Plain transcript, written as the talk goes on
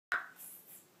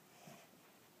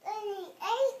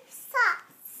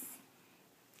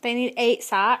They need 8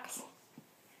 socks.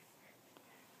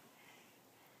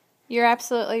 You're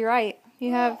absolutely right.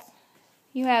 You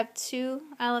have 2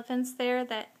 elephants there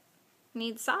that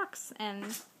need socks,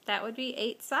 and that would be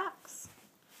 8 socks.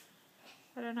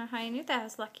 I don't know how you knew that. It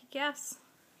was a lucky guess.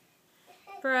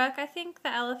 Brooke, I think the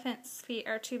elephant's feet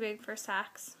are too big for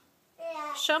socks.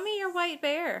 Yeah. Show me your white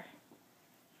bear.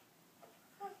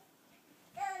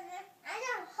 I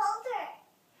don't hold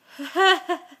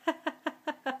her.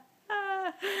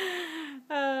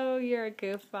 Oh, you're a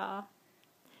goofball.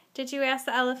 Did you ask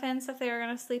the elephants if they were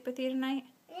going to sleep with you tonight?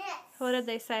 Yes. What did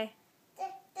they say? They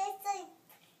say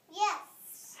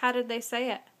yes. How did they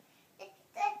say it? They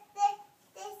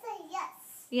say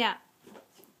yes. Yeah.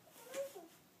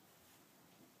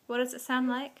 What does it sound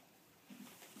like?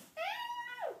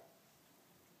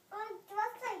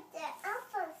 Just like the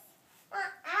elephants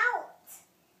want out.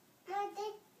 No,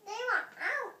 they want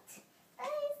out. But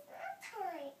it's not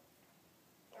time.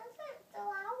 Doesn't go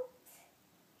out.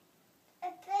 A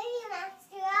baby wants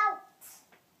to out.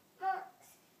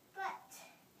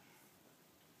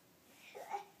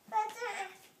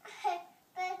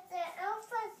 But the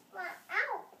elephants want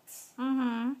out.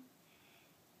 Mm-hmm.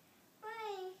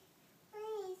 Mommy,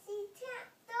 she can't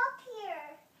go up here.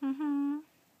 Mm-hmm.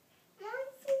 Mommy,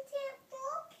 she can't go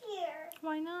up here.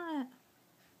 Why not?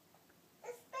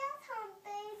 It's bedtime,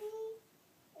 baby.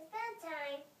 It's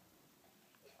bedtime.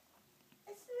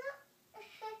 It's not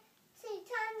tea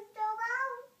time to go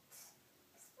out.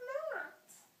 It's not.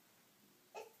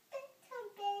 It's bedtime,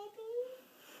 baby.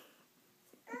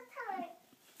 It's bedtime.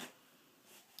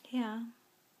 Yeah.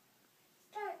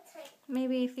 It's bedtime.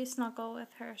 Maybe if you snuggle with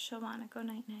her, she'll want to go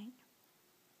night-night.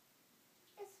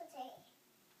 It's okay.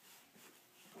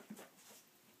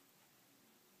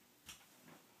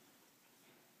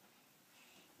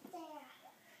 There.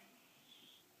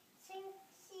 See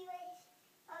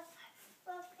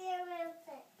what's there with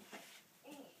it.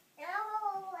 Now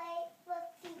we'll wait what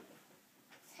you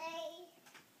say.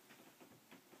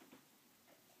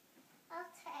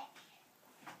 I'll take.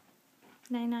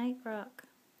 Night-night, Brooke.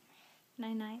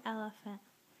 Night-night, elephant.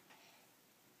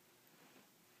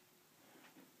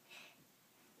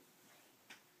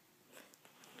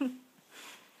 They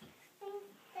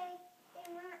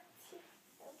want to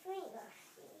drink.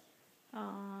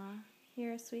 Aw,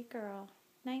 you're a sweet girl.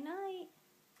 Night-night.